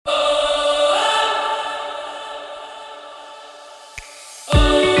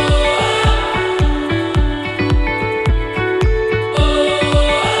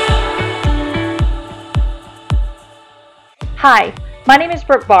Hi, my name is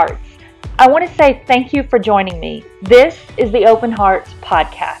Brooke Bartz. I want to say thank you for joining me. This is the Open Hearts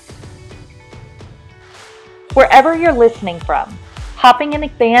Podcast. Wherever you're listening from, hopping in a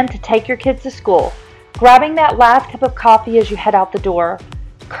van to take your kids to school, grabbing that last cup of coffee as you head out the door,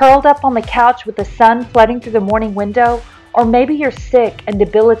 curled up on the couch with the sun flooding through the morning window, or maybe you're sick and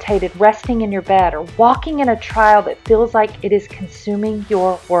debilitated resting in your bed or walking in a trial that feels like it is consuming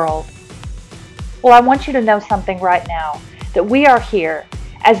your world. Well, I want you to know something right now, that we are here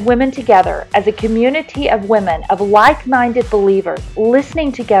as women together, as a community of women, of like-minded believers,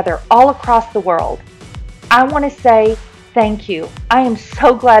 listening together all across the world. I want to say thank you. I am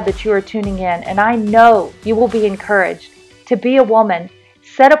so glad that you are tuning in, and I know you will be encouraged to be a woman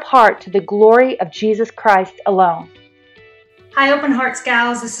set apart to the glory of Jesus Christ alone. Hi, Open Hearts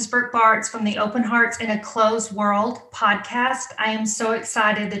gals. This is Brooke Bartz from the Open Hearts in a Closed World podcast. I am so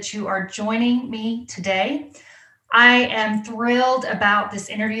excited that you are joining me today. I am thrilled about this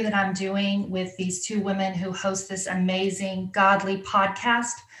interview that I'm doing with these two women who host this amazing godly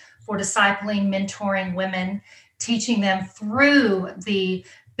podcast for discipling, mentoring women, teaching them through the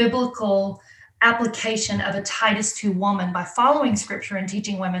biblical application of a Titus 2 woman by following scripture and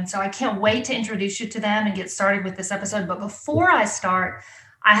teaching women. So I can't wait to introduce you to them and get started with this episode. But before I start,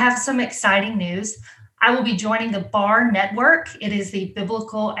 I have some exciting news. I will be joining the BAR Network. It is the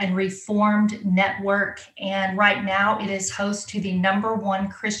Biblical and Reformed Network. And right now it is host to the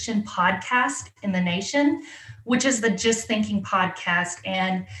 #1 Christian podcast in the nation, which is the Just Thinking podcast.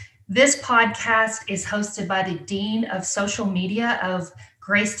 And this podcast is hosted by the Dean of Social Media of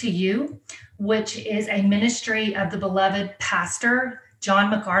Grace to You, which is a ministry of the beloved pastor, John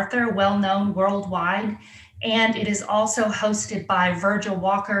MacArthur, well-known worldwide. And it is also hosted by Virgil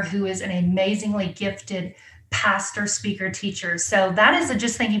Walker, who is an amazingly gifted pastor, speaker, teacher. So that is the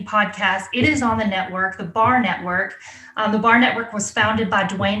Just Thinking podcast. It is on the network, the BAR Network. The BAR Network was founded by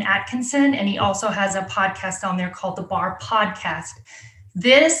Dwayne Atkinson, and he also has a podcast on there called the BAR Podcast.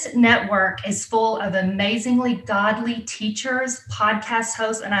 This network is full of amazingly godly teachers, podcast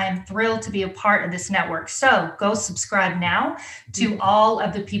hosts, and I am thrilled to be a part of this network. So go subscribe now to all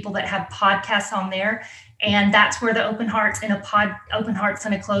of the people that have podcasts on there. And that's where the Open Hearts in a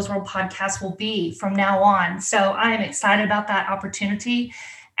Closed World podcast will be from now on. So I am excited about that opportunity.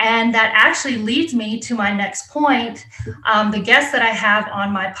 And that actually leads me to my next point. The guest that I have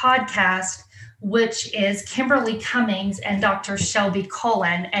on my podcast, which is Kimberly Cummings and Dr. Shelby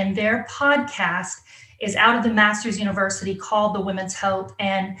Cullen, and their podcast is out of the Masters University called The Women's Hope.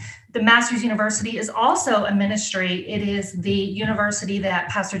 And the Masters University is also a ministry. It is the university that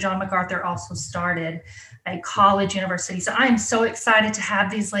Pastor John MacArthur also started, a college university. So I am so excited to have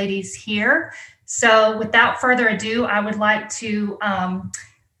these ladies here. So without further ado, I would like to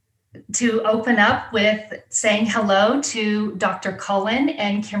open up with saying hello to Dr. Cullen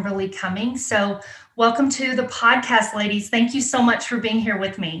and Kimberly Cummings. So welcome to the podcast, ladies. Thank you so much for being here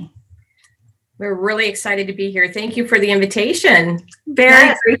with me. We're really excited to be here. Thank you for the invitation.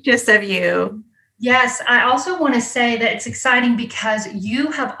 Very gracious of you. Yes, I also want to say that it's exciting because you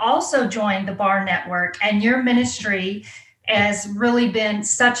have also joined the BAR Network, and your ministry has really been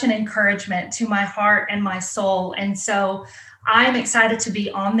such an encouragement to my heart and my soul. And so I'm excited to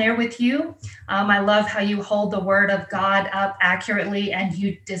be on there with you. I love how you hold the word of God up accurately, and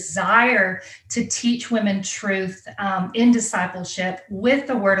you desire to teach women truth in discipleship with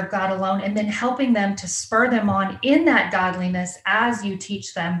the word of God alone, and then helping them to spur them on in that godliness as you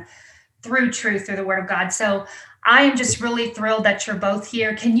teach them through truth, through the word of God. So I am just really thrilled that you're both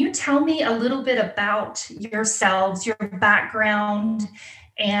here. Can you tell me a little bit about yourselves, your background,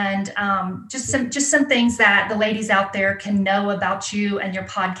 and just some things that the ladies out there can know about you and your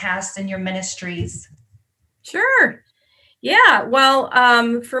podcast and your ministries? Sure. Yeah. Well,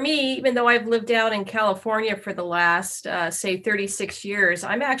 for me, even though I've lived out in California for the last, 36 years,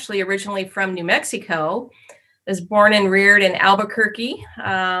 I'm actually originally from New Mexico. I was born and reared in Albuquerque,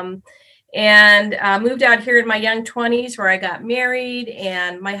 and moved out here in my young 20s, where I got married.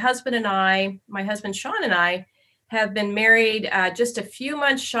 And my husband Sean and I have been married just a few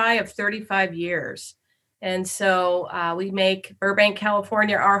months shy of 35 years. And so we make Burbank,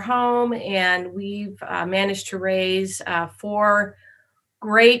 California our home, and we've managed to raise 4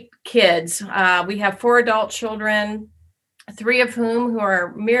 great kids. We have 4 adult children, 3 of whom who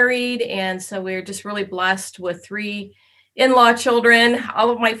are married. And so we're just really blessed with 3 in-law children. All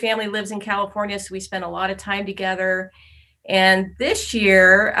of my family lives in California, so we spend a lot of time together. And this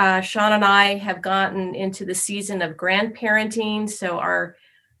year, Sean and I have gotten into the season of grandparenting. So our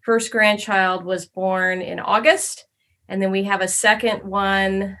first grandchild was born in August, and then we have a second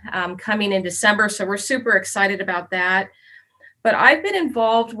one coming in December. So we're super excited about that. But I've been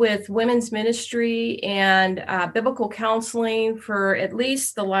involved with women's ministry and biblical counseling for at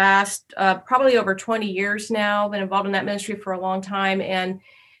least the last probably over 20 years now. Been involved in that ministry for a long time and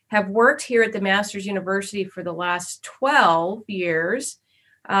have worked here at the Masters University for the last 12 years,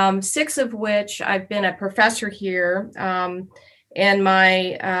 6 of which I've been a professor here. And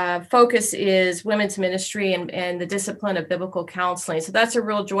my focus is women's ministry and the discipline of biblical counseling. So that's a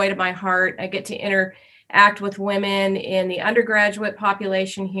real joy to my heart. I get to interact with women in the undergraduate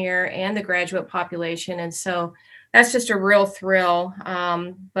population here and the graduate population. And so that's just a real thrill.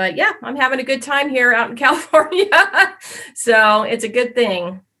 But yeah, I'm having a good time here out in California. So it's a good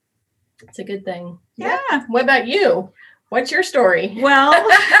thing. It's a good thing. Yeah. What about you? What's your story? Well,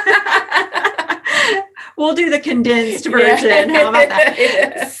 we'll do the condensed version. How about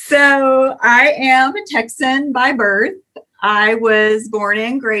that? So I am a Texan by birth. I was born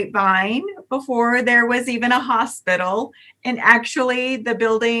in Grapevine before there was even a hospital. And actually, the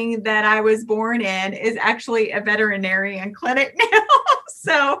building that I was born in is actually a veterinarian clinic now.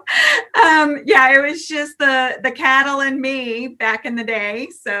 So, yeah, it was just the cattle and me back in the day.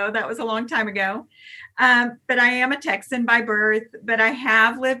 So that was a long time ago. But I am a Texan by birth, but I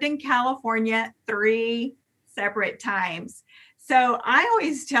have lived in California 3 separate times. So I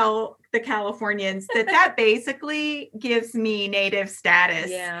always tell the Californians that basically gives me native status.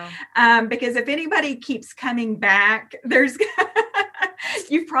 Yeah. Because if anybody keeps coming back,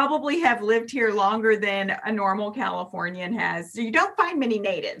 you probably have lived here longer than a normal Californian has. So you don't find many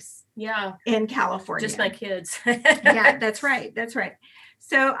natives. Yeah. In California. Just my kids. Yeah, that's right. That's right.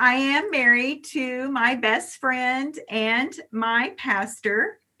 So I am married to my best friend and my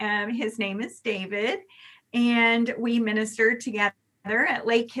pastor. His name is David, and we minister together at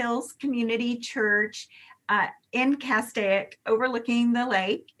Lake Hills Community Church in Castaic, overlooking the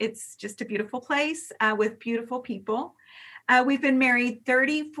lake. It's just a beautiful place with beautiful people. We've been married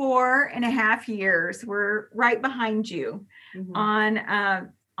 34 and a half years. We're right behind you on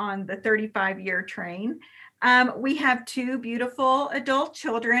the 35-year train. We have 2 beautiful adult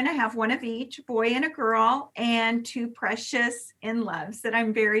children. I have one of each, a boy and a girl, and 2 precious in-loves that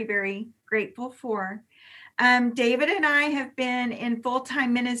I'm very, very grateful for. David and I have been in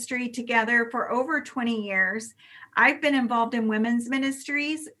full-time ministry together for over 20 years. I've been involved in women's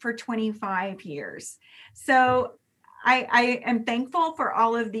ministries for 25 years. So I am thankful for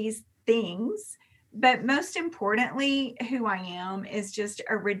all of these things, but most importantly, who I am is just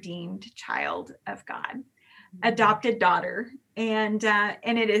a redeemed child of God, adopted daughter. And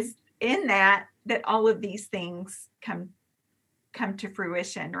it is in that all of these things come to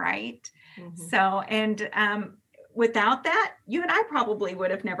fruition, right? Mm-hmm. So, and without that, you and I probably would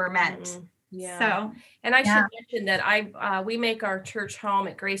have never met. Mm-hmm. Yeah. So, and I should mention that we make our church home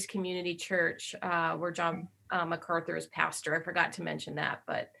at Grace Community Church, where John MacArthur is pastor. I forgot to mention that,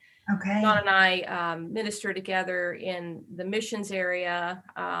 but okay. John and I minister together in the missions area,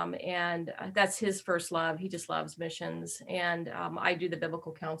 and that's his first love. He just loves missions, and I do the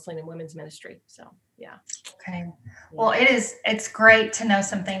biblical counseling and women's ministry. So, yeah. Okay. Well, it's great to know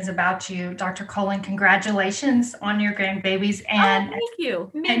some things about you, Dr. Colin. Congratulations on your grandbabies, and thank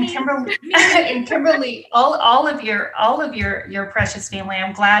you, and Kimberly, and Kimberly, all of your precious family.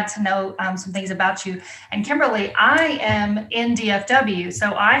 I'm glad to know some things about you. And Kimberly, I am in DFW,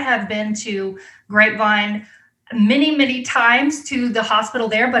 so I have been to Grapevine many, many times, to the hospital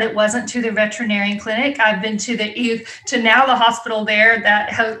there, but it wasn't to the veterinarian clinic. I've been to now the hospital there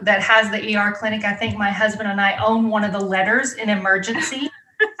that has the ER clinic. I think my husband and I own one of the letters in emergency.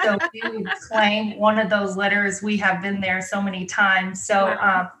 So we claim one of those letters. We have been there so many times. So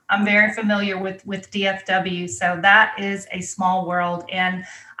I'm very familiar with DFW. So that is a small world. And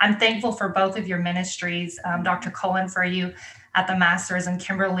I'm thankful for both of your ministries, Dr. Colin, for you at the Masters, and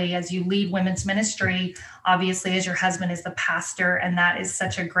Kimberly, as you lead women's ministry, obviously, as your husband is the pastor, and that is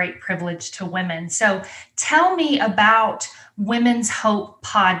such a great privilege to women. So tell me about Women's Hope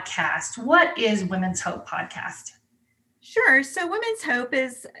Podcast. What is Women's Hope Podcast? Sure. So Women's Hope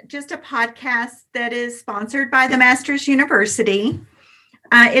is just a podcast that is sponsored by the Masters University.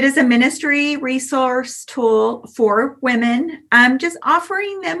 It is a ministry resource tool for women, just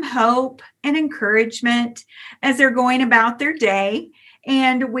offering them hope and encouragement as they're going about their day.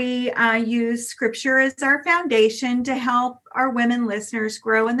 And we use scripture as our foundation to help our women listeners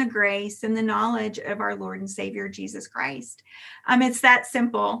grow in the grace and the knowledge of our Lord and Savior, Jesus Christ. It's that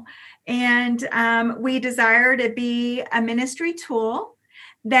simple. And we desire to be a ministry tool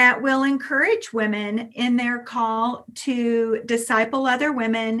that will encourage women in their call to disciple other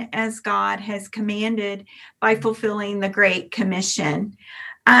women as God has commanded by fulfilling the Great Commission.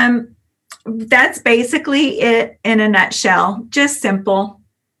 That's basically it in a nutshell. Just simple.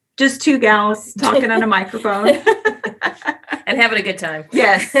 Just two gals talking on a microphone. And having a good time.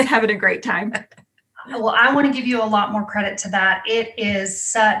 Yes, having a great time. Well, I want to give you a lot more credit to that. It is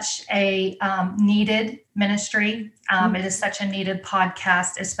such a needed ministry. It is such a needed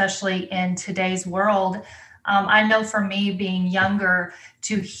podcast, especially in today's world. I know for me, being younger,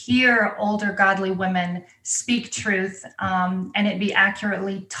 to hear older godly women speak truth and it be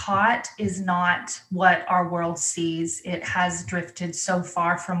accurately taught is not what our world sees. It has drifted so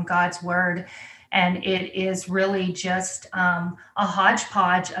far from God's word. And it is really just a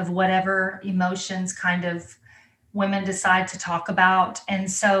hodgepodge of whatever emotions kind of women decide to talk about.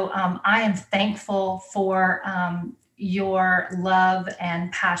 And so I am thankful for your love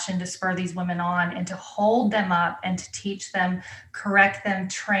and passion to spur these women on and to hold them up and to teach them, correct them,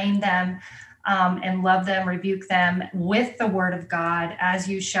 train them, and love them, rebuke them with the word of God as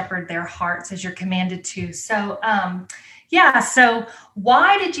you shepherd their hearts as you're commanded to. So, so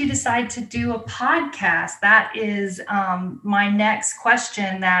why did you decide to do a podcast? That is my next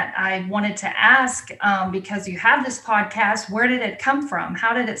question that I wanted to ask because you have this podcast. Where did it come from?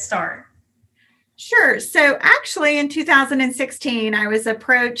 How did it start? Sure. So actually in 2016, I was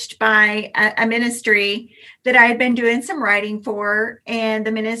approached by a ministry that I had been doing some writing for, and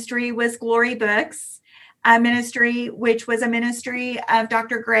the ministry was Glory Books, a ministry which was a ministry of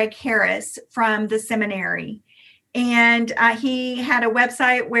Dr. Greg Harris from the seminary. And he had a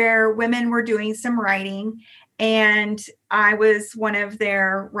website where women were doing some writing, and I was one of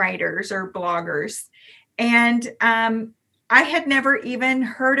their writers or bloggers. And I had never even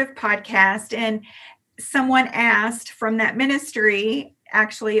heard of podcast, and someone asked from that ministry,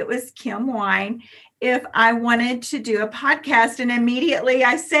 actually it was Kim Wine, if I wanted to do a podcast. And immediately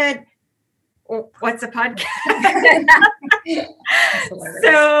I said, what's a podcast?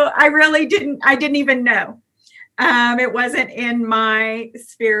 So I didn't even know. It wasn't in my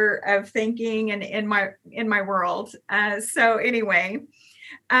sphere of thinking and in my world. So anyway,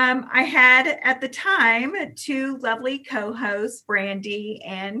 I had at the time two lovely co-hosts, Brandy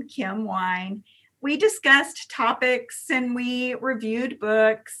and Kim Wine. We discussed topics and we reviewed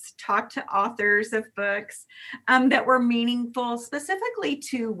books, talked to authors of books that were meaningful specifically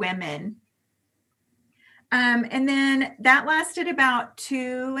to women. And then that lasted about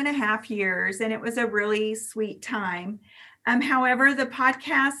 2.5 years, and it was a really sweet time. However, the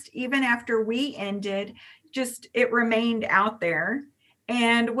podcast, even after we ended, it remained out there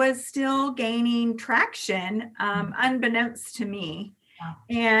and was still gaining traction, unbeknownst to me. Wow.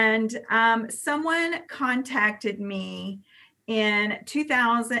 And someone contacted me in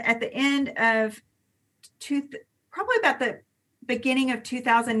 2000, at the end of probably about the beginning of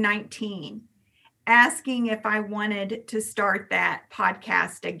 2019, asking if I wanted to start that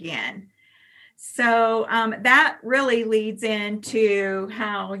podcast again. So that really leads into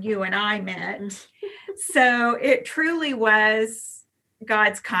how you and I met. So it truly was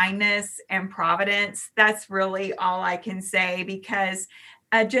God's kindness and providence. That's really all I can say, because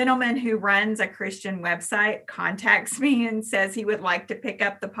a gentleman who runs a Christian website contacts me and says he would like to pick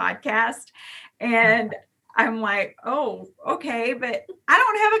up the podcast. And I'm like, oh, okay, but I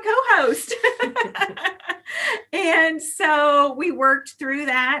don't have a co-host. And so we worked through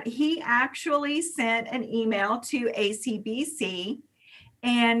that. He actually sent an email to ACBC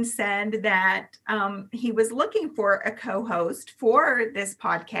and said that he was looking for a co-host for this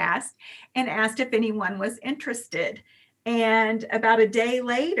podcast and asked if anyone was interested. And about a day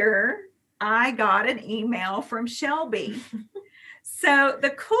later, I got an email from Shelby. So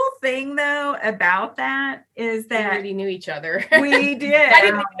the cool thing, though, about that is that we already knew each other. We did. I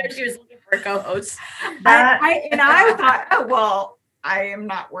didn't even know she was looking for a co-host. I thought, oh, well, I am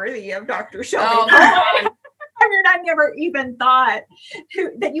not worthy of Dr. Shelby. Oh, I mean, I never even thought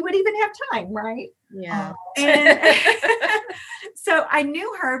that you would even have time, right? Yeah. And so I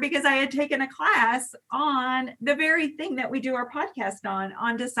knew her because I had taken a class on the very thing that we do our podcast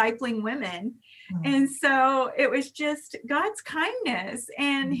on discipling women. Mm-hmm. And so it was just God's kindness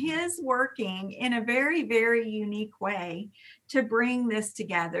and his working in a very, very unique way to bring this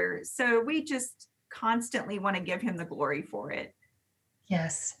together. So we just constantly want to give him the glory for it.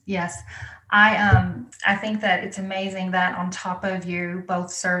 Yes. I think that it's amazing that on top of you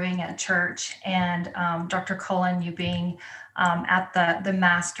both serving at church and Dr. Cullen, you being at the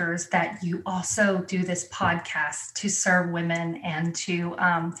Masters, that you also do this podcast to serve women and to,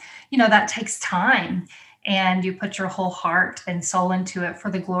 that takes time, and you put your whole heart and soul into it for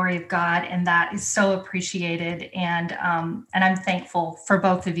the glory of God. And that is so appreciated. And I'm thankful for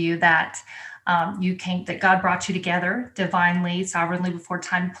both of you that that God brought you together divinely, sovereignly before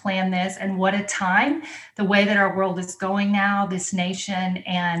time, planned this. And what a time, the way that our world is going now, this nation,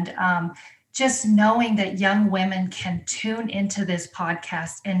 and just knowing that young women can tune into this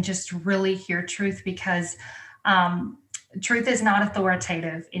podcast and just really hear truth, because truth is not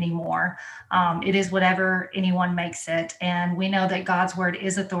authoritative anymore. It is whatever anyone makes it. And we know that God's word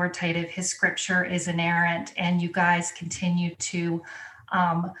is authoritative. His scripture is inerrant. And you guys continue to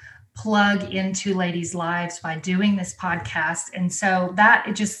plug into ladies' lives by doing this podcast. And so that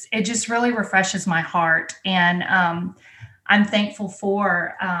it just really refreshes my heart. And I'm thankful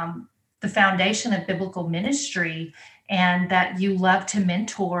for the foundation of biblical ministry, and that you love to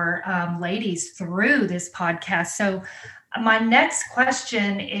mentor ladies through this podcast. So my next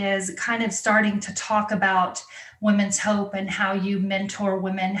question is kind of starting to talk about Women's Hope and how you mentor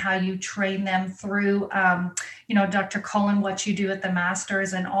women, how you train them through, Dr. Cullen, what you do at the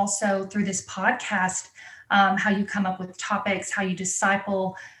Masters, and also through this podcast, how you come up with topics, how you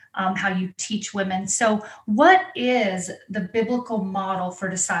disciple, how you teach women. So what is the biblical model for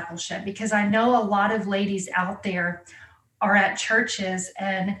discipleship? Because I know a lot of ladies out there are at churches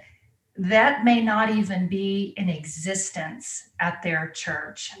and that may not even be in existence at their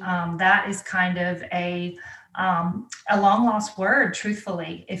church. That is kind of a long lost word,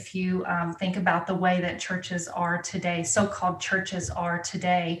 truthfully, if you think about the way that churches are today, so-called churches are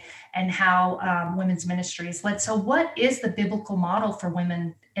today, and how women's ministry is led. So what is the biblical model for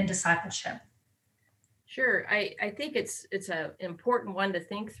women in discipleship? Sure. I think it's an important one to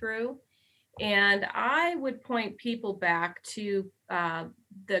think through. And I would point people back to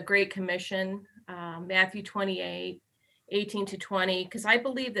the Great Commission, Matthew 28, 18 to 20, because I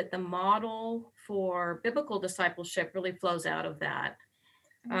believe that the model for biblical discipleship really flows out of that.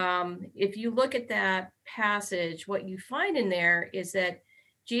 If you look at that passage, what you find in there is that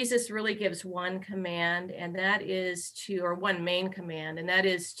Jesus really gives one command, and that is one main command, and that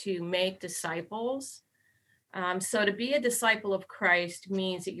is to make disciples. So to be a disciple of Christ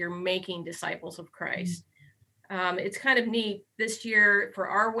means that you're making disciples of Christ. It's kind of neat. This year for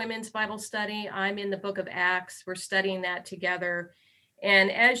our women's Bible study, I'm in the book of Acts. We're studying that together.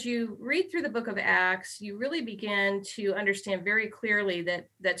 And as you read through the book of Acts, you really begin to understand very clearly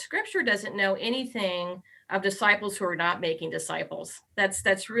that Scripture doesn't know anything of disciples who are not making disciples.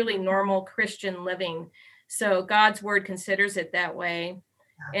 That's really normal Christian living. So God's word considers it that way.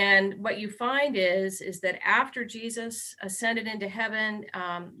 And what you find is that after Jesus ascended into heaven,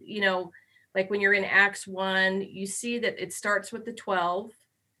 like when you're in Acts 1, you see that it starts with the 12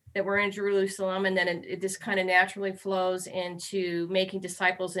 that were in Jerusalem, and then it just kind of naturally flows into making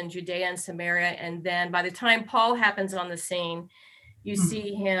disciples in Judea and Samaria. And then by the time Paul happens on the scene, you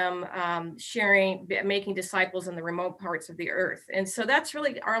see him making disciples in the remote parts of the earth. And so that's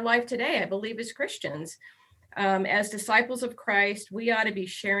really our life today, I believe, as Christians. As disciples of Christ, we ought to be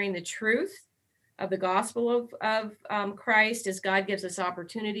sharing the truth of the gospel of Christ as God gives us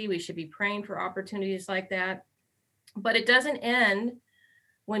opportunity. We should be praying for opportunities like that. But it doesn't end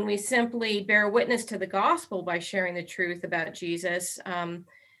when we simply bear witness to the gospel by sharing the truth about Jesus.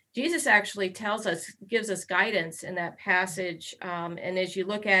 Jesus actually gives us guidance in that passage. And as you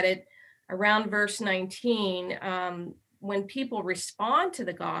look at it around verse 19, when people respond to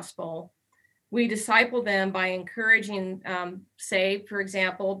the gospel, we disciple them by encouraging, say, for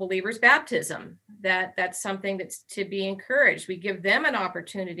example, believers' baptism. That's something that's to be encouraged. We give them an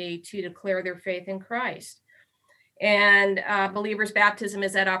opportunity to declare their faith in Christ. And believers' baptism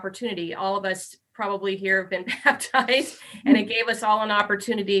is that opportunity. All of us probably here have been baptized, and it gave us all an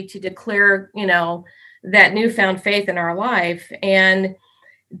opportunity to declare, that newfound faith in our life. And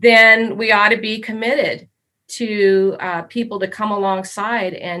then we ought to be committed to people to come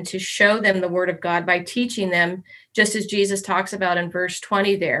alongside and to show them the word of God by teaching them, just as Jesus talks about in verse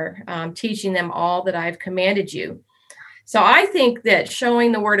 20 there, teaching them all that I've commanded you. So I think that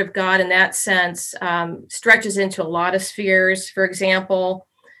showing the word of God in that sense stretches into a lot of spheres. For example,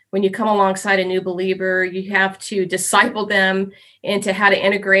 when you come alongside a new believer, you have to disciple them into how to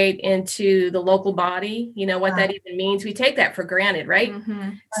integrate into the local body. You know what that even means. We take that for granted, right? Mm-hmm.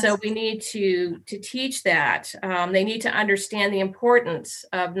 So we need to teach that. They need to understand the importance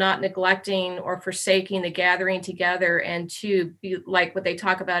of not neglecting or forsaking the gathering together, and to be like what they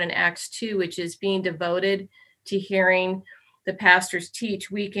talk about in Acts 2, which is being devoted to hearing the pastors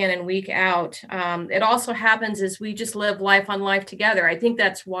teach week in and week out. It also happens as we just live life on life together. I think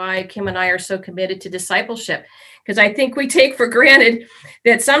that's why Kim and I are so committed to discipleship, because I think we take for granted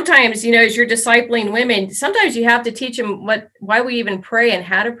that sometimes, as you're discipling women, sometimes you have to teach them why we even pray and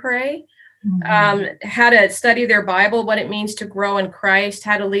how to pray. how to study their Bible, what it means to grow in Christ,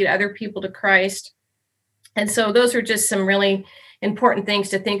 how to lead other people to Christ. And so those are just some really important things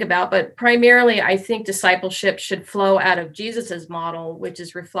to think about. But primarily, I think discipleship should flow out of Jesus's model, which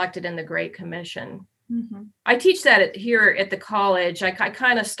is reflected in the Great Commission. I teach that here at the college. I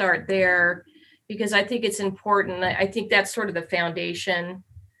kind of start there because I think it's important. I think that's sort of the foundation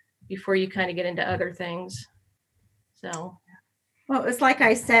before you kind of get into other things. So, well, it was like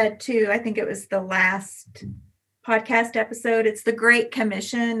I said, too, I think it was the last podcast episode. It's the Great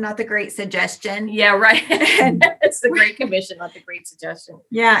Commission, not the Great Suggestion. Yeah, right. It's the Great Commission, not the Great Suggestion.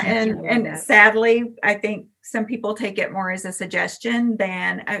 Yeah. And sadly, I think some people take it more as a suggestion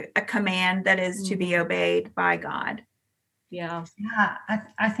than a command that is to be obeyed by God. Yeah. Yeah.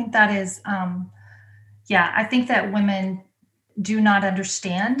 I think that is, I think that women do not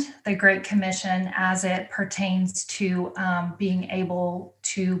understand the Great Commission as it pertains to being able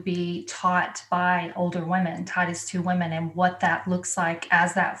to be taught by older women, Titus 2 women, and what that looks like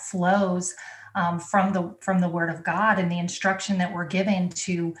as that flows from the Word of God and the instruction that we're given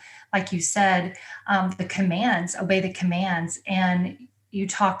to, like you said, the commands, obey the commands. And you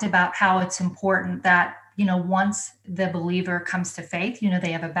talked about how it's important that, once the believer comes to faith,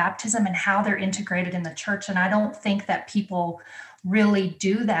 they have a baptism and how they're integrated in the church. And I don't think that people really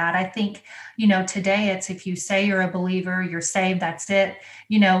do that. I think, today it's if you say you're a believer, you're saved, that's it,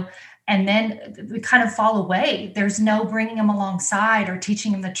 and then we kind of fall away. There's no bringing them alongside or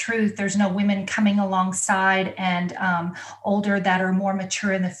teaching them the truth. There's no women coming alongside and older that are more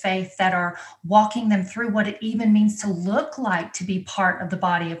mature in the faith that are walking them through what it even means to look like to be part of the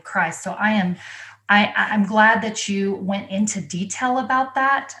body of Christ. So I'm glad that you went into detail about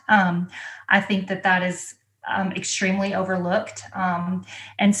that. I think that is extremely overlooked.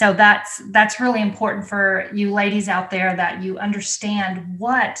 And so that's really important for you ladies out there, that you understand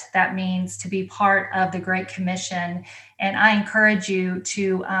what that means to be part of the Great Commission. And I encourage you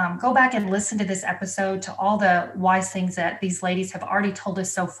to go back and listen to this episode, to all the wise things that these ladies have already told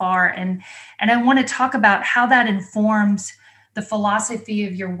us so far. And I want to talk about how that informs the philosophy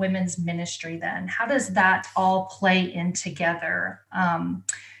of your women's ministry then. How does that all play in together?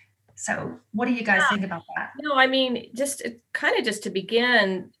 So what do you guys think about that? No, I mean, just to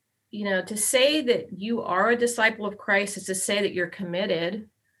begin, to say that you are a disciple of Christ is to say that you're committed,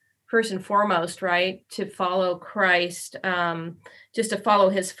 first and foremost, right, to follow Christ, just to follow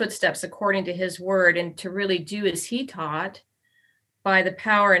his footsteps according to his word and to really do as he taught by the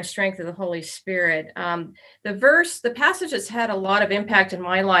power and strength of the Holy Spirit. The passage that's had a lot of impact in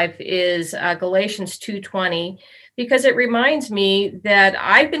my life is Galatians 2:20, because it reminds me that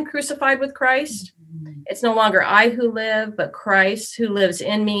I've been crucified with Christ. It's no longer I who live, but Christ who lives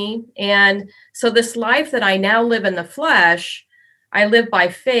in me. And so this life that I now live in the flesh, I live by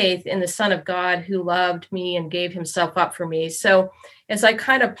faith in the Son of God who loved me and gave himself up for me. So as I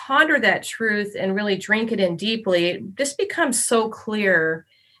kind of ponder that truth and really drink it in deeply, it just becomes so clear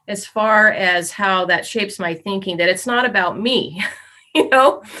as far as how that shapes my thinking, that it's not about me,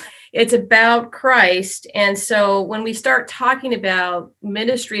 it's about Christ. And so when we start talking about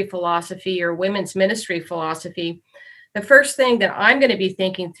ministry philosophy or women's ministry philosophy, the first thing that I'm going to be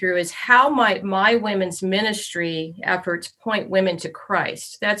thinking through is how might my women's ministry efforts point women to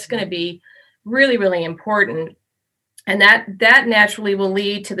Christ? That's going to be really, really important. And that naturally will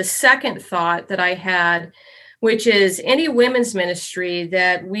lead to the second thought that I had, which is any women's ministry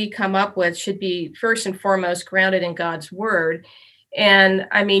that we come up with should be first and foremost grounded in God's word. And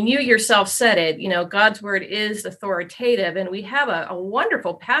I mean, you yourself said it, God's word is authoritative. And we have a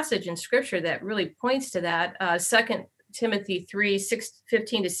wonderful passage in scripture that really points to that. 2 Timothy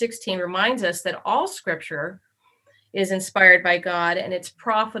 3:15-16 reminds us that all scripture is inspired by God and it's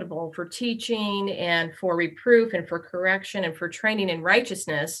profitable for teaching and for reproof and for correction and for training in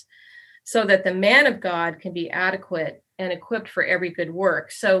righteousness, so that the man of God can be adequate and equipped for every good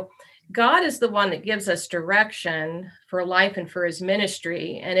work. So God is the one that gives us direction for life and for his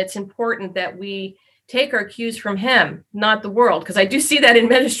ministry. And it's important that we take our cues from him, not the world, because I do see that in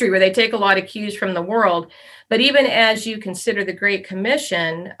ministry where they take a lot of cues from the world. But even as you consider the Great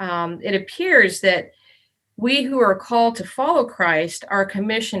Commission, it appears that we who are called to follow Christ are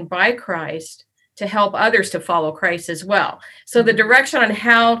commissioned by Christ to help others to follow Christ as well. So the direction on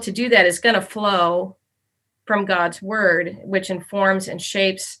how to do that is going to flow from God's word, which informs and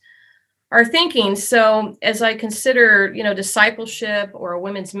shapes our thinking. So as I consider, discipleship or a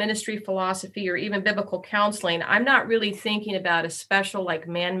women's ministry philosophy or even biblical counseling, I'm not really thinking about a special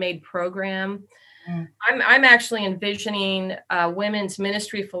man-made program. I'm actually envisioning a women's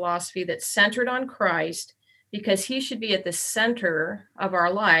ministry philosophy that's centered on Christ, because he should be at the center of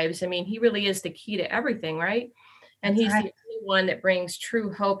our lives. I mean, he really is the key to everything, right? And he's the only one that brings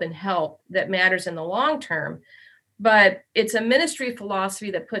true hope and help that matters in the long term. But it's a ministry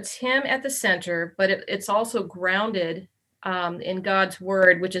philosophy that puts him at the center, but it's also grounded in God's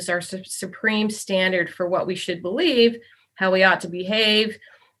word, which is our supreme standard for what we should believe, how we ought to behave,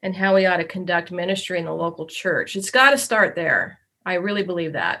 and how we ought to conduct ministry in the local church. It's got to start there. I really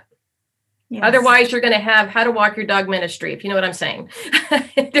believe that. Yes. Otherwise, you're going to have how to walk your dog ministry, if you know what I'm saying.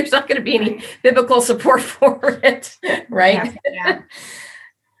 There's not going to be any biblical support for it, right? Yeah.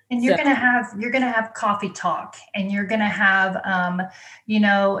 And you're going to have coffee talk, and you're going to have,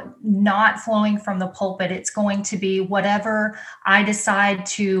 not flowing from the pulpit. It's going to be whatever I decide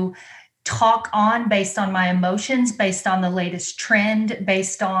to talk on based on my emotions, based on the latest trend,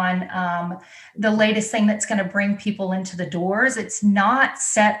 based on the latest thing that's going to bring people into the doors. It's not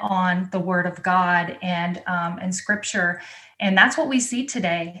set on the word of God and scripture. And that's what we see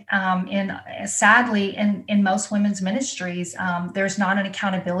today. Sadly, in most women's ministries, there's not an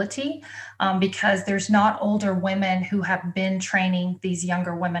accountability because there's not older women who have been training these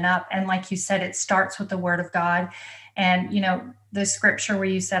younger women up. And like you said, it starts with the word of God. And, the scripture where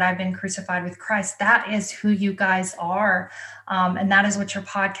you said, I've been crucified with Christ, that is who you guys are. And that is what your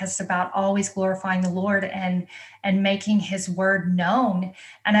podcast is about, always glorifying the Lord and making his word known.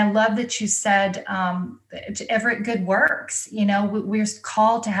 And I love that you said, every good works, we're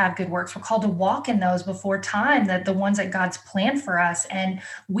called to have good works. We're called to walk in those before time, that the ones that God's planned for us. And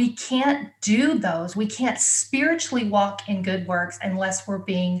we can't do those. We can't spiritually walk in good works unless we're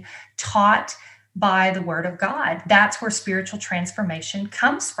being taught by the word of God. That's where spiritual transformation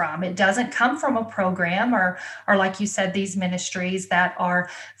comes from. It doesn't come from a program or like you said, these ministries that are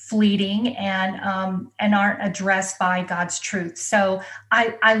fleeting and aren't addressed by God's truth. So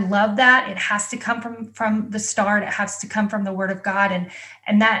I love that. It has to come from the start. It has to come from the word of God.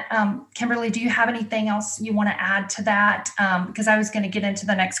 And that, Kimberly, do you have anything else you want to add to that? Because I was going to get into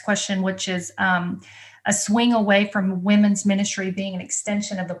the next question, which is, a swing away from women's ministry being an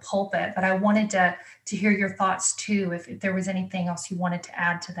extension of the pulpit. But I wanted to hear your thoughts too, if there was anything else you wanted to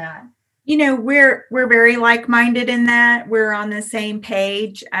add to that. We're very like-minded in that. We're on the same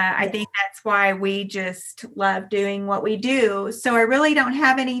page. I think that's why we just love doing what we do. So I really don't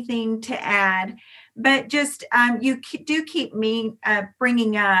have anything to add, but just you do keep me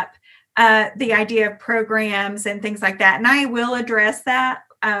bringing up the idea of programs and things like that. And I will address that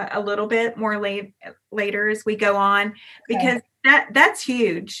a little bit more later as we go on, because that's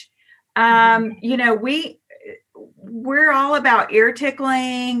huge. We're all about ear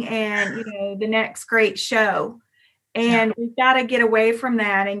tickling and, the next great show. And we've got to get away from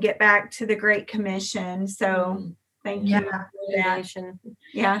that and get back to the Great Commission. So thank you for that.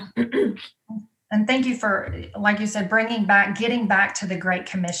 Yeah. And thank you for, like you said, getting back to the Great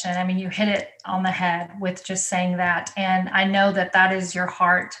Commission. I mean, you hit it on the head with just saying that. And I know that is your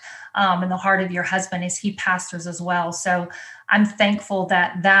heart and the heart of your husband, is he pastors as well. So I'm thankful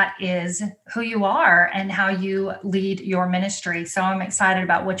that is who you are and how you lead your ministry. So I'm excited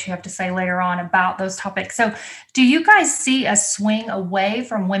about what you have to say later on about those topics. So do you guys see a swing away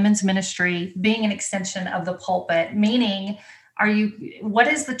from women's ministry being an extension of the pulpit? Meaning, what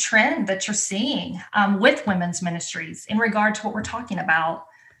is the trend that you're seeing with women's ministries in regard to what we're talking about?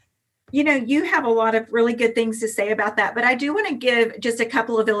 You have a lot of really good things to say about that, but I do want to give just a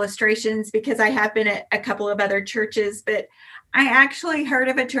couple of illustrations because I have been at a couple of other churches, but I actually heard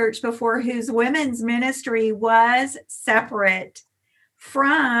of a church before whose women's ministry was separate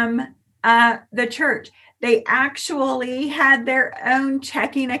from the church. They actually had their own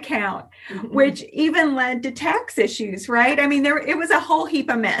checking account, which even led to tax issues, right? I mean, it was a whole heap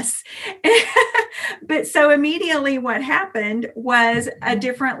of mess. But so immediately what happened was a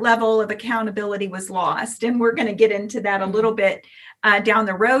different level of accountability was lost. And we're going to get into that a little bit down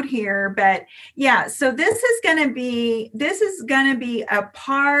the road here. But yeah, so this is going to be a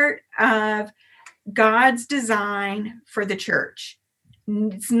part of God's design for the church.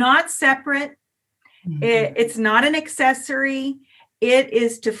 It's not separate. It's not an accessory. It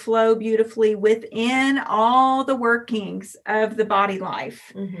is to flow beautifully within all the workings of the body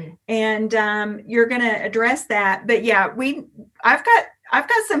life. And you're going to address that. But yeah, I've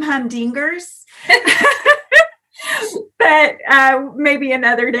got some humdingers, but maybe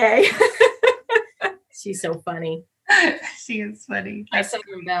another day. She's so funny. She is funny. I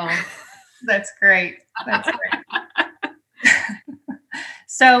Southern Belle. That's great. That's great.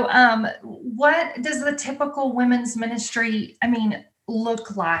 So what does the typical women's ministry,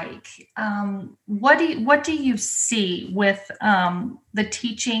 look like? What do you see with the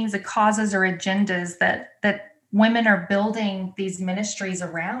teachings, the causes, or agendas that women are building these ministries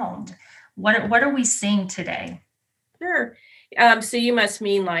around? What are we seeing today? Sure. So you must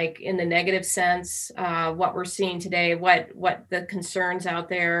mean like in the negative sense, what we're seeing today, what the concerns out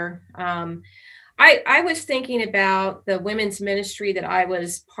there. I was thinking about the women's ministry that I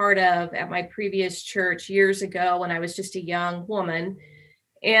was part of at my previous church years ago when I was just a young woman.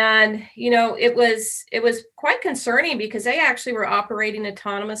 And, it was quite concerning because they actually were operating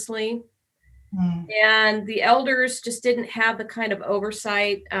autonomously. Mm. And the elders just didn't have the kind of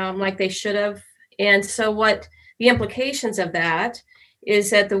oversight like they should have. And so, what the implications of that is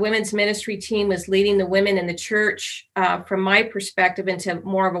that the women's ministry team was leading the women in the church, from my perspective, into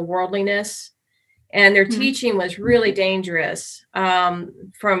more of a worldliness. And their teaching was really dangerous.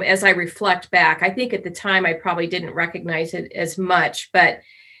 From as I reflect back, I think at the time I probably didn't recognize it as much, but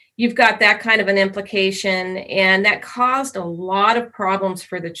you've got that kind of an implication, and that caused a lot of problems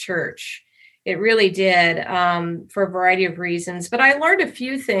for the church. It really did, for a variety of reasons. But I learned a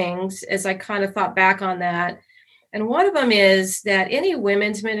few things as I kind of thought back on that. And one of them is that any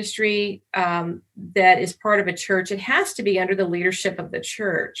women's ministry that is part of a church, it has to be under the leadership of the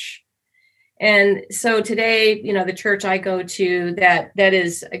church. And so today, the church I go to, that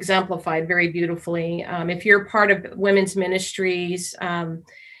is exemplified very beautifully. If you're part of women's ministries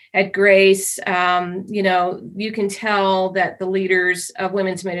at Grace, you can tell that the leaders of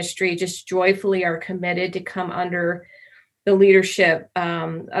women's ministry just joyfully are committed to come under the leadership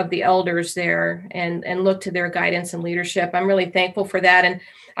of the elders there and look to their guidance and leadership. I'm really thankful for that. And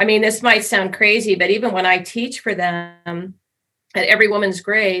I mean, this might sound crazy, but even when I teach for them at Every Woman's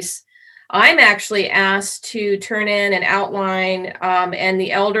Grace, I'm actually asked to turn in an outline, and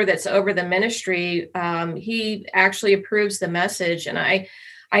the elder that's over the ministry, he actually approves the message. And I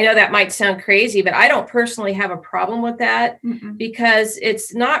know that might sound crazy, but I don't personally have a problem with that because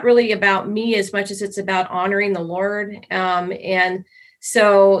it's not really about me as much as it's about honoring the Lord. And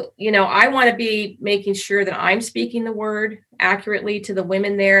so, I want to be making sure that I'm speaking the word accurately to the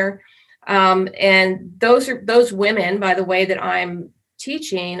women there. And those women, by the way, that I'm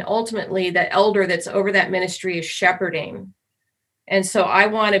teaching, ultimately the elder that's over that ministry is shepherding. And so I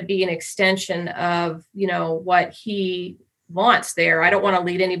want to be an extension of, what he wants there. I don't want to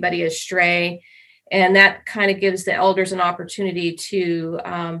lead anybody astray. And that kind of gives the elders an opportunity to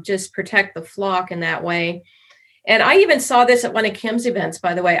just protect the flock in that way. And I even saw this at one of Kim's events,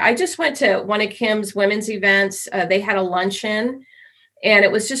 by the way. I just went to one of Kim's women's events. They had a luncheon. And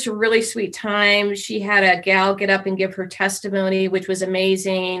it was just a really sweet time. She had a gal get up and give her testimony, which was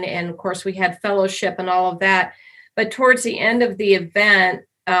amazing. And of course, we had fellowship and all of that. But towards the end of the event,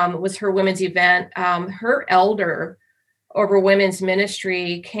 it was her women's event, her elder over women's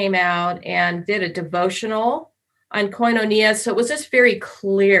ministry came out and did a devotional on Koinonia. So it was just very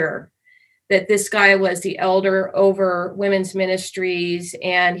clear that this guy was the elder over women's ministries.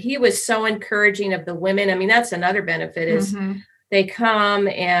 And he was so encouraging of the women. I mean, that's another benefit is they come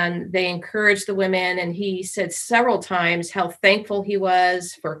and they encourage the women. And he said several times how thankful he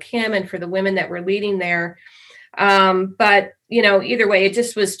was for Kim and for the women that were leading there. But, either way, it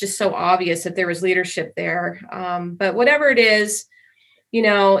just was just so obvious that there was leadership there. But whatever it is,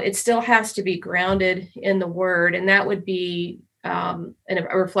 it still has to be grounded in the word. And that would be a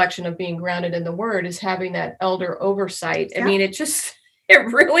reflection of being grounded in the word is having that elder oversight. Yeah. I mean, it's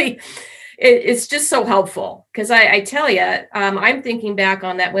just so helpful because I tell you, I'm thinking back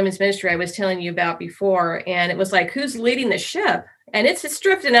on that women's ministry I was telling you about before, and it was like, who's leading the ship? And it's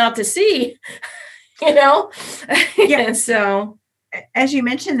drifting out to sea, Yeah. And so as you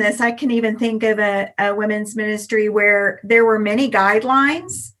mentioned this, I can even think of a women's ministry where there were many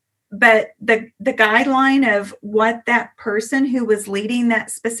guidelines, but the guideline of what that person who was leading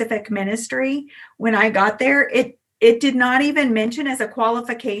that specific ministry, when I got there, it did not even mention as a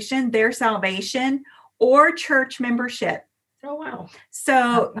qualification their salvation or church membership. Oh, wow.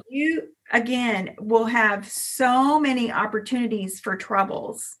 So you, again, will have so many opportunities for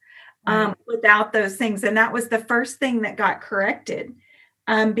troubles without those things. And that was the first thing that got corrected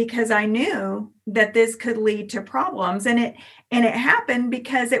because I knew that this could lead to problems. And it happened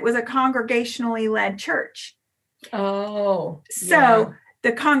because it was a congregationally led church. Oh, so. Yeah.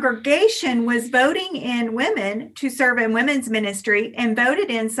 The congregation was voting in women to serve in women's ministry and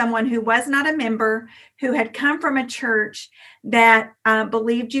voted in someone who was not a member, who had come from a church that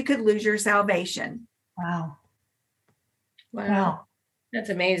believed you could lose your salvation. Wow. That's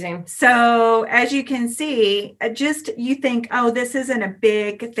amazing. So as you can see, just you think, oh, this isn't a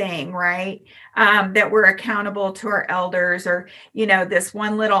big thing, right? That we're accountable to our elders, or, this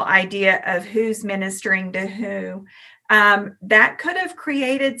one little idea of who's ministering to who, that could have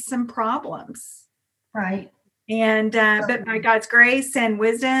created some problems. Right. And but by God's grace and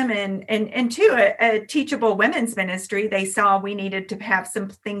wisdom and to a teachable women's ministry, they saw we needed to have some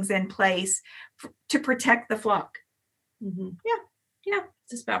things in place to protect the flock. Mm-hmm. Yeah, it's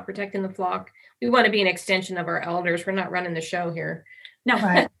just about protecting the flock. We want to be an extension of our elders. We're not running the show here. No,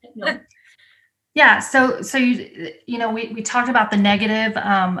 right. No. Yeah. So we talked about the negative,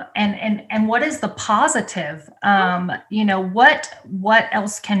 and what is the positive? What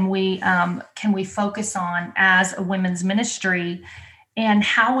else can we focus on as a women's ministry, and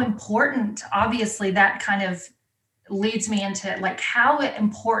how important? Obviously, that kind of leads me into like how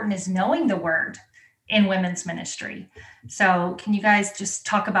important is knowing the word in women's ministry. So can you guys just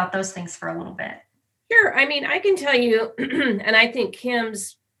talk about those things for a little bit? Sure. I mean, I can tell you, and I think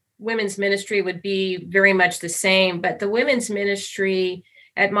Kim's women's ministry would be very much the same, but the women's ministry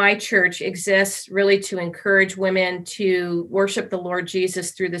at my church exists really to encourage women to worship the Lord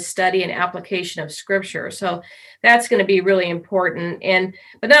Jesus through the study and application of scripture. So that's going to be really important.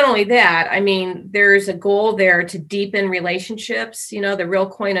 But not only that, I mean, there's a goal there to deepen relationships, the real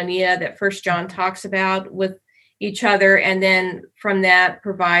koinonia that First John talks about with each other. And then from that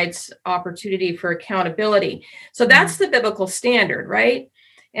provides opportunity for accountability. So that's the biblical standard, right?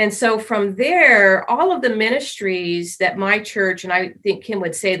 And so from there, all of the ministries that my church, and I think Kim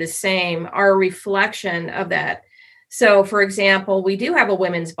would say the same, are a reflection of that. So, for example, we do have a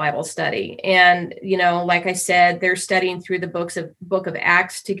women's Bible study. And, like I said, they're studying through the book of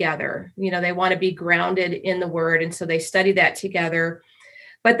Acts together. They want to be grounded in the word. And so they study that together.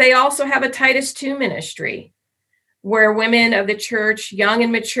 But they also have a Titus 2 ministry where women of the church, young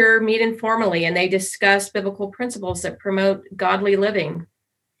and mature, meet informally, and they discuss biblical principles that promote godly living.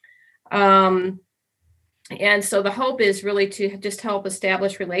 And so the hope is really to just help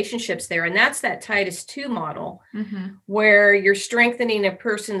establish relationships there. And that's that Titus 2 model, where you're strengthening a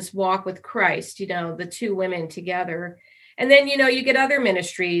person's walk with Christ, the two women together. And then, you get other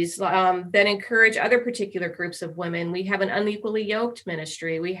ministries that encourage other particular groups of women. We have an unequally yoked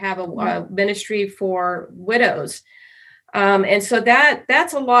ministry. We have a ministry for widows. And so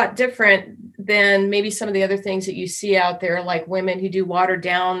that's a lot different than maybe some of the other things that you see out there, like women who do watered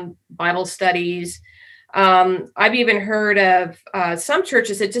down Bible studies. I've even heard of some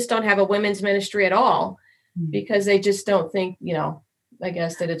churches that just don't have a women's ministry at all because they just don't think, I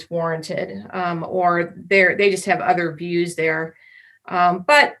guess that it's warranted, or they just have other views there.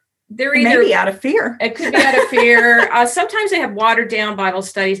 But they're either maybe out of fear. It could be out of fear. Sometimes they have watered down Bible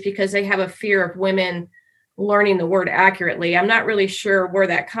studies because they have a fear of women learning the word accurately. I'm not really sure where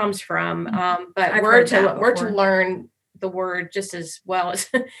that comes from, but we're to learn the word just as well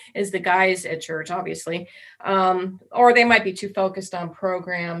as the guys at church, obviously, or they might be too focused on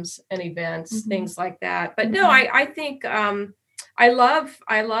programs and events, things like that. But no, I think I love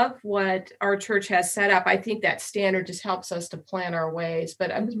what our church has set up. I think that standard just helps us to plan our ways. But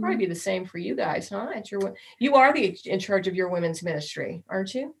it would probably be the same for you guys, huh? You are in charge of your women's ministry,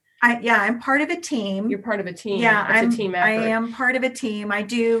 aren't you? I'm part of a team. You're part of a team. Yeah, it's a team effort. I am part of a team. I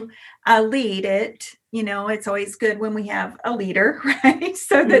do lead it. It's always good when we have a leader, right?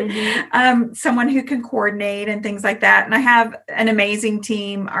 So that someone who can coordinate and things like that. And I have an amazing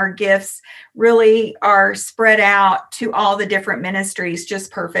team. Our gifts really are spread out to all the different ministries just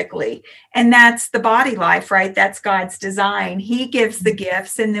perfectly. And that's the body life, right? That's God's design. He gives the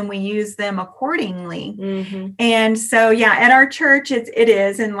gifts and then we use them accordingly. And so, at our church, it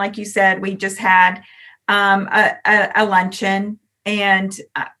is. And like you said, we just had a luncheon, and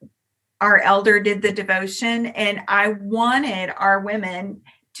our elder did the devotion, and I wanted our women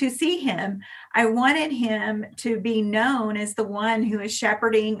to see him. I wanted him to be known as the one who is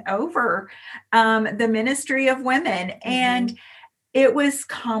shepherding over the ministry of women. And it was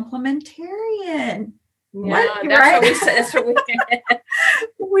complementarian. Yeah, that's what we said.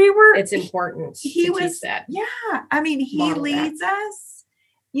 It's important. Teach that. Yeah. I mean, he leads us.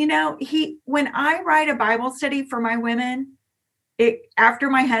 When I write a Bible study for my women, after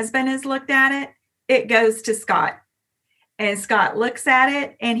my husband has looked at it, it goes to Scott. And Scott looks at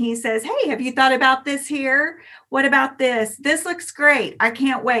it and he says, "Hey, have you thought about this here? What about this? This looks great. I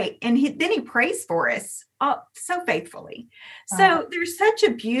can't wait." And then he prays for us so faithfully. So there's such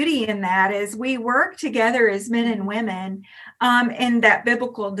a beauty in that as we work together as men and women in that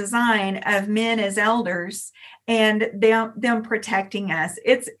biblical design of men as elders and them protecting us.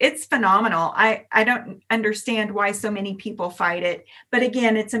 It's phenomenal. I don't understand why so many people fight it. But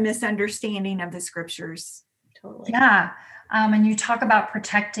again, it's a misunderstanding of the scriptures. Totally. Yeah. And you talk about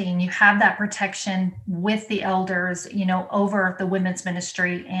protecting, you have that protection with the elders, over the women's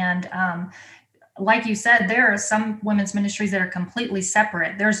ministry. And like you said, there are some women's ministries that are completely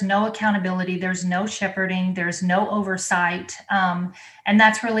separate. There's no accountability. There's no shepherding. There's no oversight. And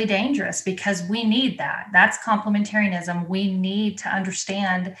that's really dangerous because we need that. That's complementarianism. We need to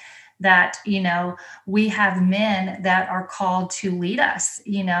understand that, we have men that are called to lead us,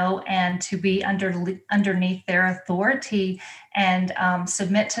 and to be underneath their authority and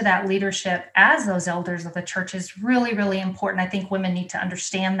submit to that leadership as those elders of the church is really, really important. I think women need to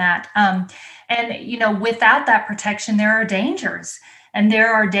understand that. And without that protection, there are dangers. And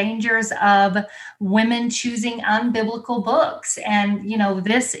there are dangers of women choosing unbiblical books. And,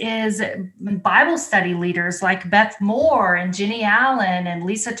 this is Bible study leaders like Beth Moore and Jenny Allen and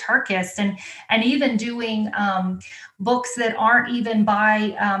Lisa Turkis, and even doing books that aren't even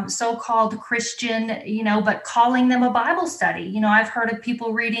by so-called Christian, but calling them a Bible study. I've heard of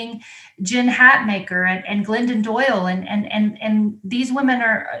people reading Jen Hatmaker and Glennon Doyle, and these women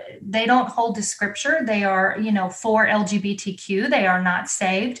they don't hold to scripture. They are, for LGBTQ. They are not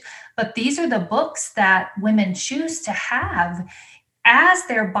saved, but these are the books that women choose to have as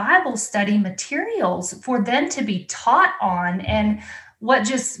their Bible study materials for them to be taught on. And what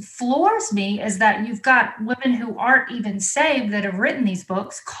just floors me is that you've got women who aren't even saved that have written these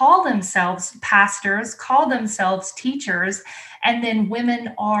books, call themselves pastors, call themselves teachers, and then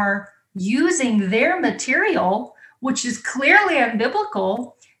women are using their material, which is clearly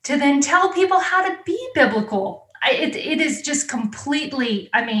unbiblical, to then tell people how to be biblical. It is just completely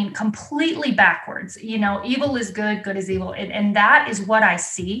backwards. Evil is good, good is evil. And that is what I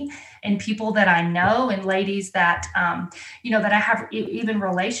see in people that I know and ladies that, that I have even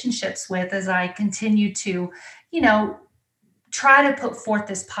relationships with as I continue to, try to put forth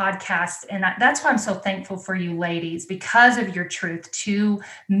this podcast. And that's why I'm so thankful for you ladies, because of your truth, to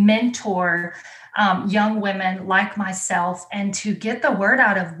mentor young women like myself and to get the word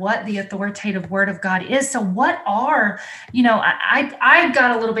out of what the authoritative word of God is. So what are, I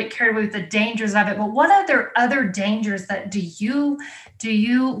got a little bit carried away with the dangers of it, but what other dangers that do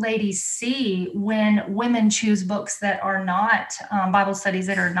you ladies see when women choose books that are not Bible studies,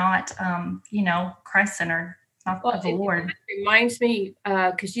 that are not, Christ-centered? Of the Lord. It reminds me,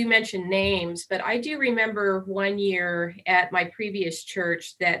 because you mentioned names, but I do remember one year at my previous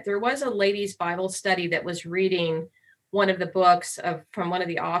church that there was a ladies' Bible study that was reading one of the books from one of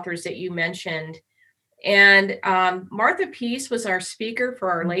the authors that you mentioned. And Martha Peace was our speaker for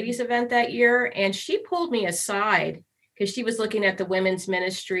our ladies event that year. And she pulled me aside because she was looking at the women's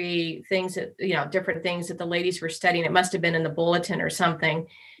ministry things that, different things that the ladies were studying. It must have been in the bulletin or something.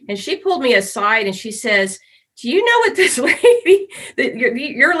 And she pulled me aside and she says, "Do you know what this lady, that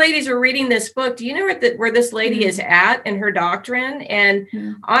your ladies are reading this book? Do you know where this lady is at in her doctrine?" And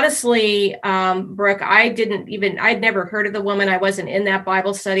honestly, Brooke, I'd never heard of the woman. I wasn't in that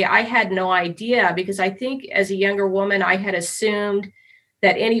Bible study. I had no idea, because I think as a younger woman, I had assumed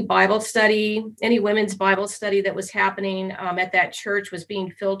that any women's Bible study that was happening at that church was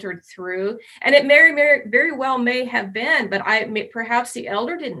being filtered through. And it very well may have been, but perhaps the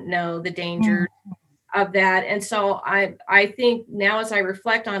elder didn't know the danger of that. And so I think now, as I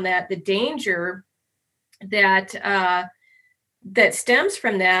reflect on that, the danger that stems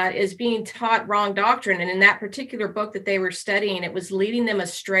from that is being taught wrong doctrine. And in that particular book that they were studying, it was leading them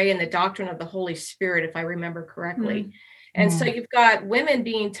astray in the doctrine of the Holy Spirit, if I remember correctly. And so you've got women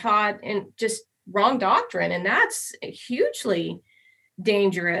being taught in just wrong doctrine, and that's hugely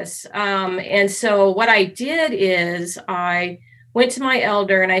dangerous. And so what I did is I went to my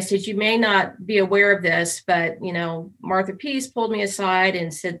elder and I said, "You may not be aware of this, but, Martha Peace pulled me aside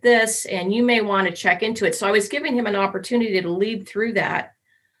and said this, and you may want to check into it." So I was giving him an opportunity to lead through that.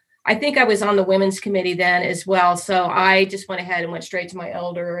 I think I was on the women's committee then as well. So I just went ahead and went straight to my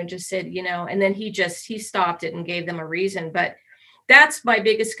elder and just said, and then he stopped it and gave them a reason. But that's my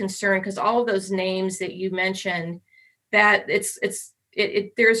biggest concern, because all of those names that you mentioned, that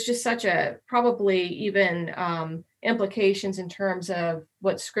there's just such a probably even implications in terms of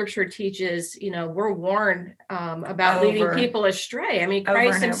what scripture teaches. We're warned about leading people astray. I mean,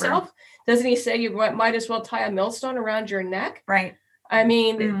 Christ himself doesn't he say you might as well tie a millstone around your neck? Right. I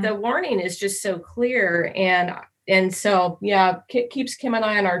mean, the warning is just so clear. And so, yeah, it keeps Kim and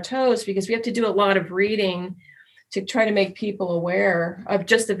I on our toes because we have to do a lot of reading to try to make people aware of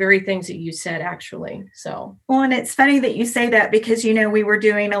just the very things that you said, actually. So, well, and it's funny that you say that because, we were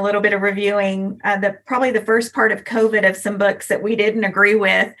doing a little bit of reviewing probably the first part of COVID of some books that we didn't agree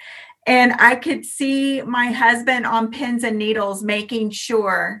with. And I could see my husband on pins and needles, making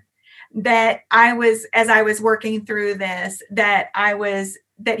sure that as I was working through this, that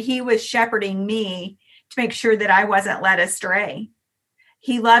he was shepherding me to make sure that I wasn't led astray.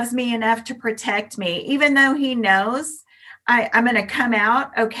 He loves me enough to protect me, even though he knows I'm going to come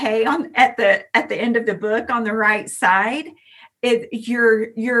out okay at the end of the book on the right side.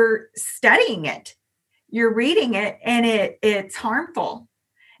 You're studying it, you're reading it, and it's harmful.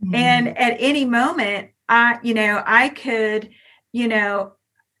 Mm-hmm. And at any moment, I could,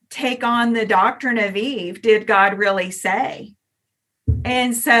 take on the doctrine of Eve. Did God really say?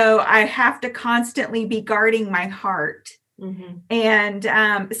 And so I have to constantly be guarding my heart. Mm-hmm. And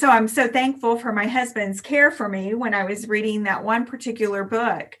so I'm so thankful for my husband's care for me when I was reading that one particular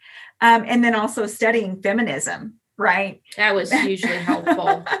book, and then also studying feminism. Right. That was hugely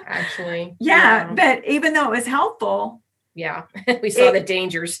helpful, actually. Yeah. But even though it was helpful. Yeah. We saw the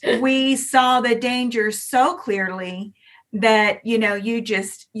dangers. We saw the dangers so clearly that,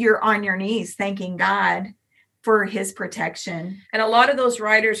 you're on your knees thanking God for his protection. And a lot of those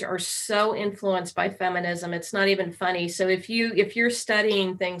writers are so influenced by feminism. It's not even funny. So if you're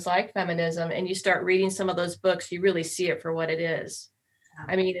studying things like feminism and you start reading some of those books, you really see it for what it is.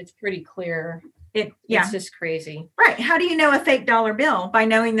 I mean, it's pretty clear. It's just crazy. Right. How do you know a fake dollar bill? By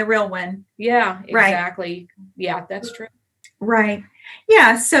knowing the real one. Yeah, exactly. Right. Yeah, that's true. Right.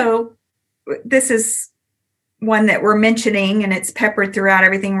 Yeah. So this is one that we're mentioning, and it's peppered throughout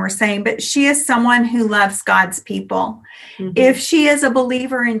everything we're saying, but she is someone who loves God's people. Mm-hmm. If she is a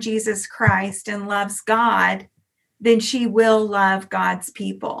believer in Jesus Christ and loves God, then she will love God's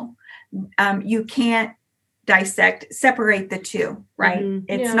people. You can't separate the two, right? Mm-hmm.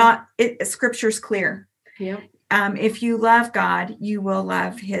 It's not, scripture's clear. Yeah. If you love God, you will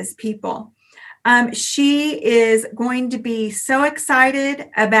love his people. She is going to be so excited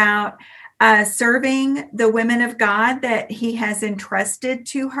about serving the women of God that he has entrusted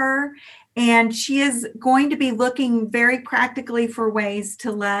to her. And she is going to be looking very practically for ways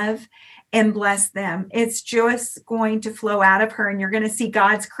to love and bless them. It's just going to flow out of her. And you're going to see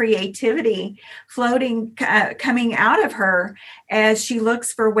God's creativity coming out of her as she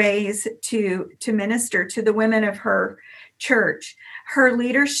looks for ways to minister to the women of her church. Her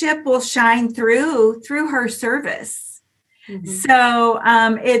leadership will shine through her service. Mm-hmm. So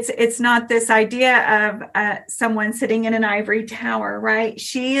it's not this idea of someone sitting in an ivory tower, right?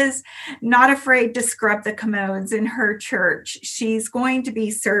 She is not afraid to scrub the commodes in her church. She's going to be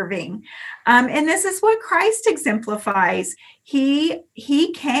serving. And this is what Christ exemplifies.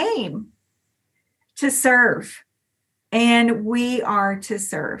 He came to serve, and we are to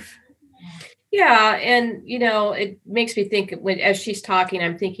serve. Yeah. And, it makes me think as she's talking,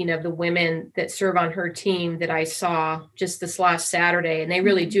 I'm thinking of the women that serve on her team that I saw just this last Saturday. And they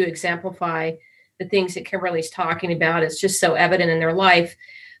really do exemplify the things that Kimberly's talking about. It's just so evident in their life.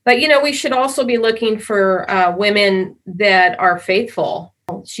 But, we should also be looking for women that are faithful.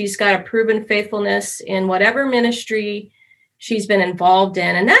 She's got a proven faithfulness in whatever ministry she's been involved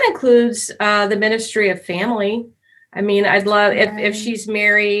in. And that includes the ministry of family. I mean, I'd love if she's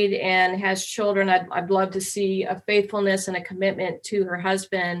married and has children, I'd love to see a faithfulness and a commitment to her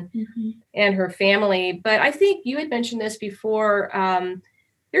husband and her family. But I think you had mentioned this before.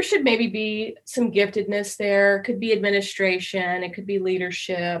 There should maybe be some giftedness there. It could be administration. It could be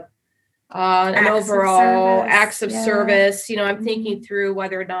leadership, and overall acts of service. I'm thinking through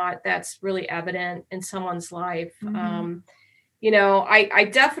whether or not that's really evident in someone's life. I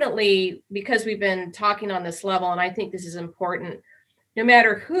definitely, because we've been talking on this level, and I think this is important, no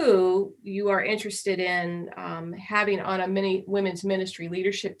matter who you are interested in having on a women's ministry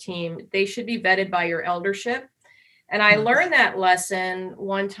leadership team, they should be vetted by your eldership. And I learned that lesson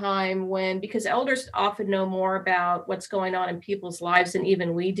one time because elders often know more about what's going on in people's lives than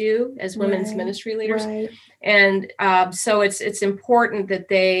even we do as women's ministry leaders. Right. And so it's important that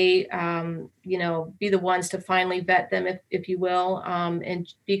they, be the ones to finally vet them, if you will,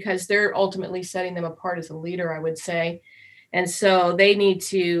 and because they're ultimately setting them apart as a leader, I would say. And so they need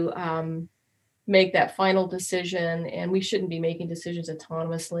to make that final decision, and we shouldn't be making decisions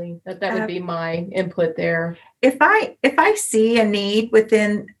autonomously. That would be my input there. If I see a need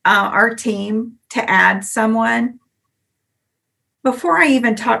within our team to add someone, before I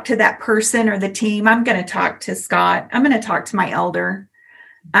even talk to that person or the team, I'm going to talk to Scott. I'm going to talk to my elder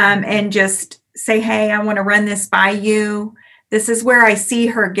and just say, hey, I want to run this by you. This is where I see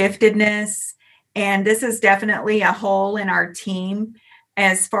her giftedness. And this is definitely a hole in our team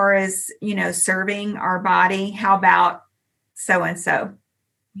as far as, serving our body. How about so and so?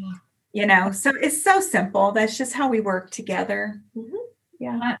 So it's so simple. That's just how we work together. Mm-hmm.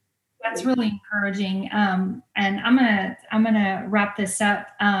 Yeah. That's really encouraging. And I'm gonna wrap this up.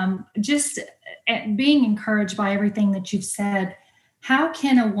 Just being encouraged by everything that you've said. How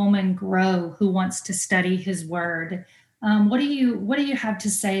can a woman grow who wants to study His Word? What do you have to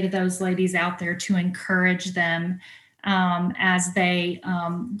say to those ladies out there to encourage them as they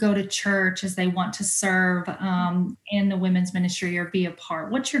go to church, as they want to serve in the women's ministry or be a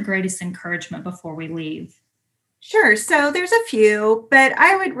part? What's your greatest encouragement before we leave? Sure. So there's a few, but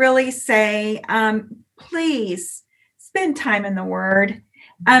I would really say, please spend time in the Word.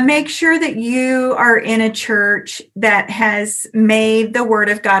 Make sure that you are in a church that has made the Word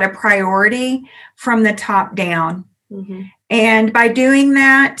of God a priority from the top down. Mm-hmm. And by doing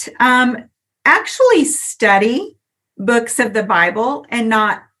that, actually study books of the Bible and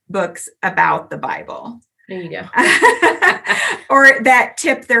not books about the Bible. There you go. Or that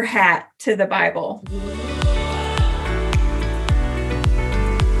tip their hat to the Bible.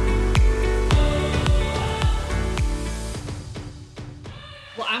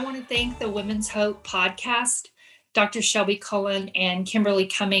 Well, I want to thank the Women's Hope podcast, Dr. Shelby Cullen and Kimberly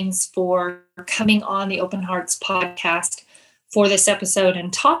Cummings, for coming on the Open Hearts podcast for this episode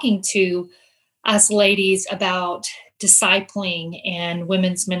and talking to us ladies about discipling and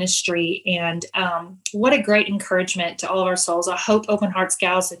women's ministry. And what a great encouragement to all of our souls. I hope, Open Hearts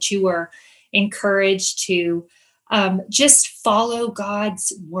gals, that you were encouraged to just follow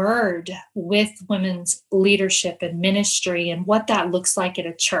God's word with women's leadership and ministry and what that looks like at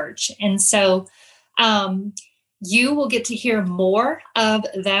a church. And so you will get to hear more of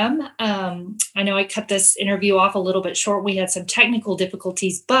them. I know I cut this interview off a little bit short. We had some technical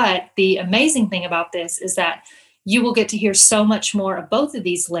difficulties, but the amazing thing about this is that you will get to hear so much more of both of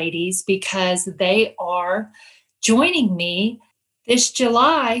these ladies because they are joining me this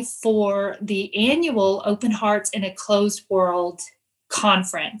July for the annual Open Hearts in a Closed World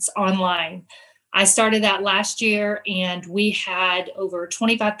conference online. I started that last year and we had over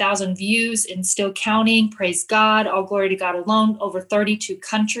 25,000 views and still counting. Praise God. All glory to God alone. Over 32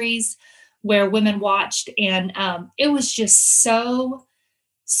 countries where women watched. And it was just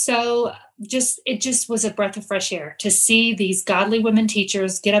it just was a breath of fresh air to see these godly women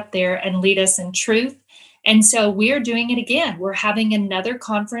teachers get up there and lead us in truth. And so we're doing it again. We're having another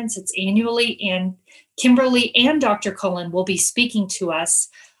conference. It's annually, and Kimberly and Dr. Cullen will be speaking to us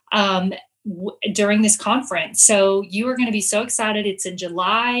during this conference. So you are going to be so excited. It's in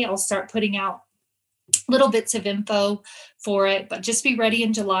July. I'll start putting out little bits of info for it, but just be ready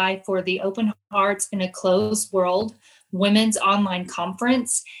in July for the Open Hearts in a Closed World Women's Online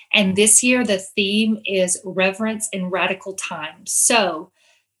Conference. And this year, the theme is Reverence in Radical Times. So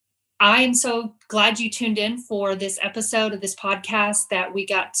I am so glad you tuned in for this episode of this podcast, that we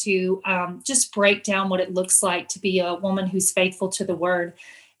got to just break down what it looks like to be a woman who's faithful to the word,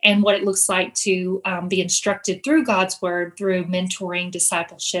 and what it looks like to be instructed through God's word, through mentoring,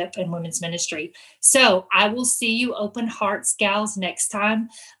 discipleship, and women's ministry. So I will see you, Open Hearts gals, next time.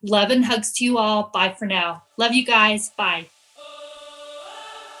 Love and hugs to you all. Bye for now. Love you guys. Bye.